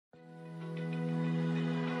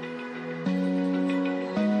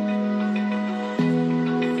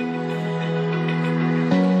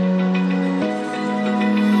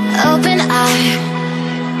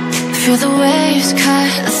Feel the waves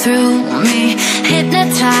cut through me,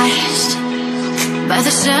 hypnotized by the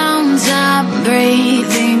sounds I'm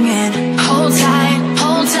breathing in. Hold tight,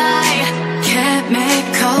 hold tight,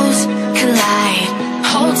 chemicals collide.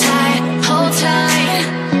 Hold tight, hold tight,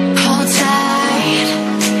 hold tight.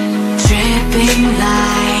 Dripping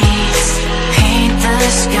lights paint the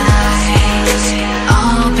skies,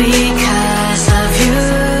 all because of you.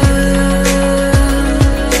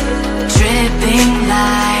 Dripping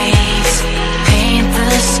lights paint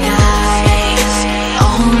the skies,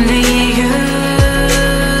 only you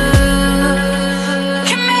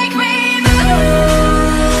can make me move.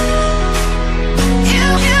 You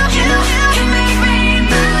can make me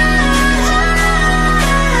move.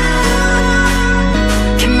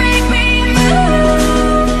 Can make me move.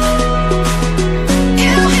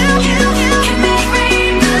 You can make me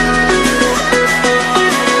move.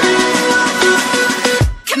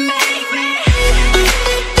 Can make me.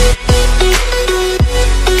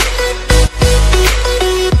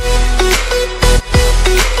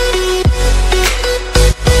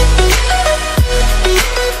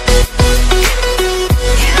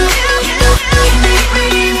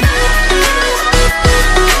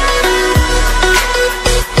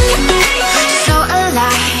 So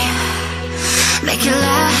alive, make it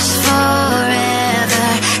last forever.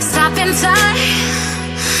 Stop in time,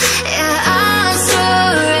 yeah, I'm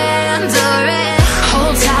surrendering.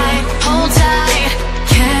 Hold tight,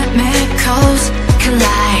 chemicals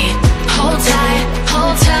collide. Hold tight,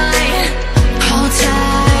 hold tight, hold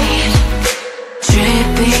tight.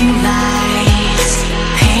 Dripping lights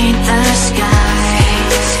paint the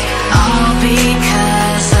skies, all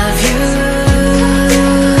because of you.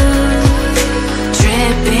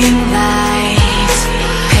 Dripping lights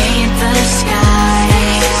paint the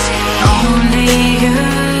skies, only you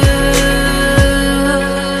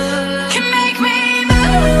can make me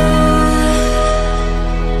move.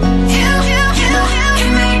 You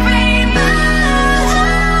can make me move.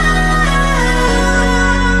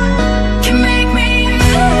 Can make me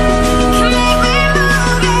move. Can make me move.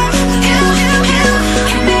 You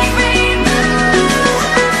can make me move.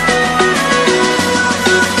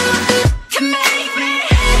 Can make me.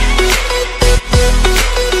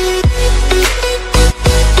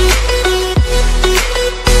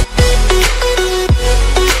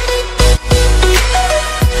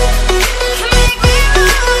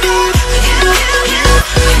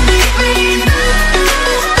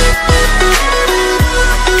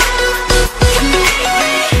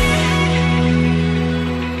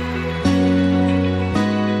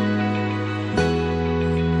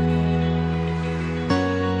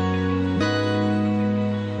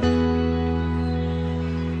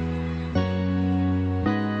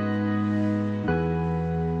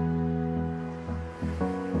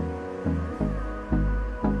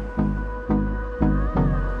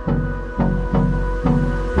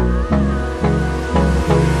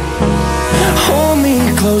 Hold me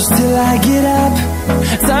close till I get up.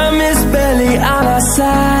 Time is barely on our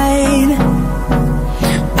side.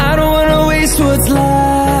 I don't wanna waste what's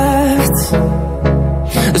left.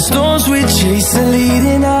 The storms we chase are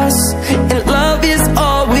leading us, and love is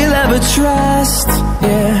all we'll ever trust.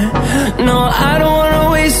 Yeah, no, I don't wanna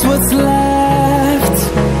waste what's left.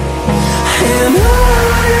 And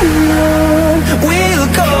on we'll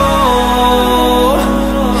go,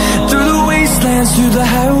 through the wastelands, through the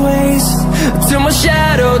highways, till my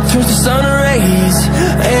shadow turns to sun rays.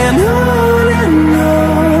 And on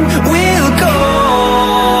we'll go,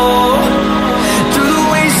 through the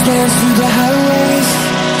wastelands, through the highways,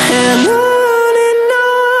 and on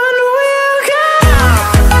we'll go.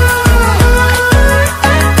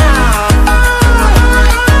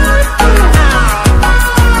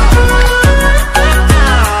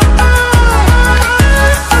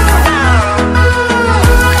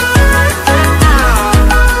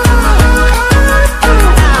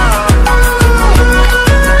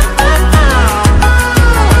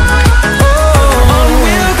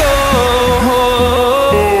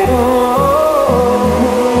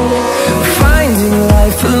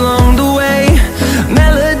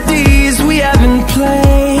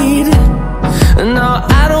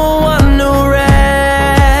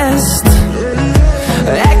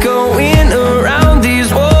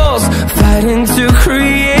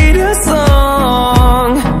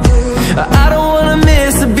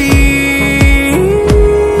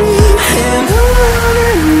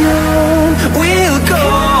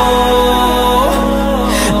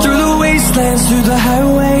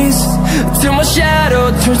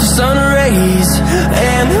 turns to sun rays,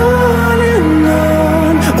 and on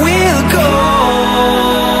we'll go,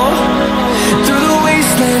 through the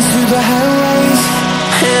wastelands, through the highways,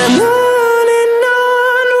 and on.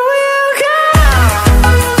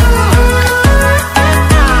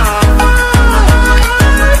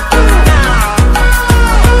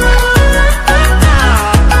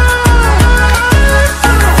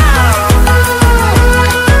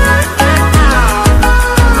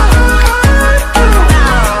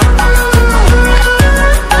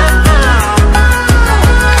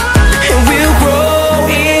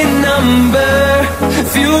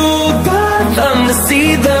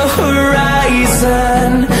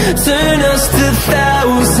 just a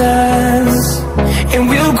thousands, and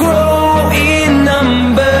we'll grow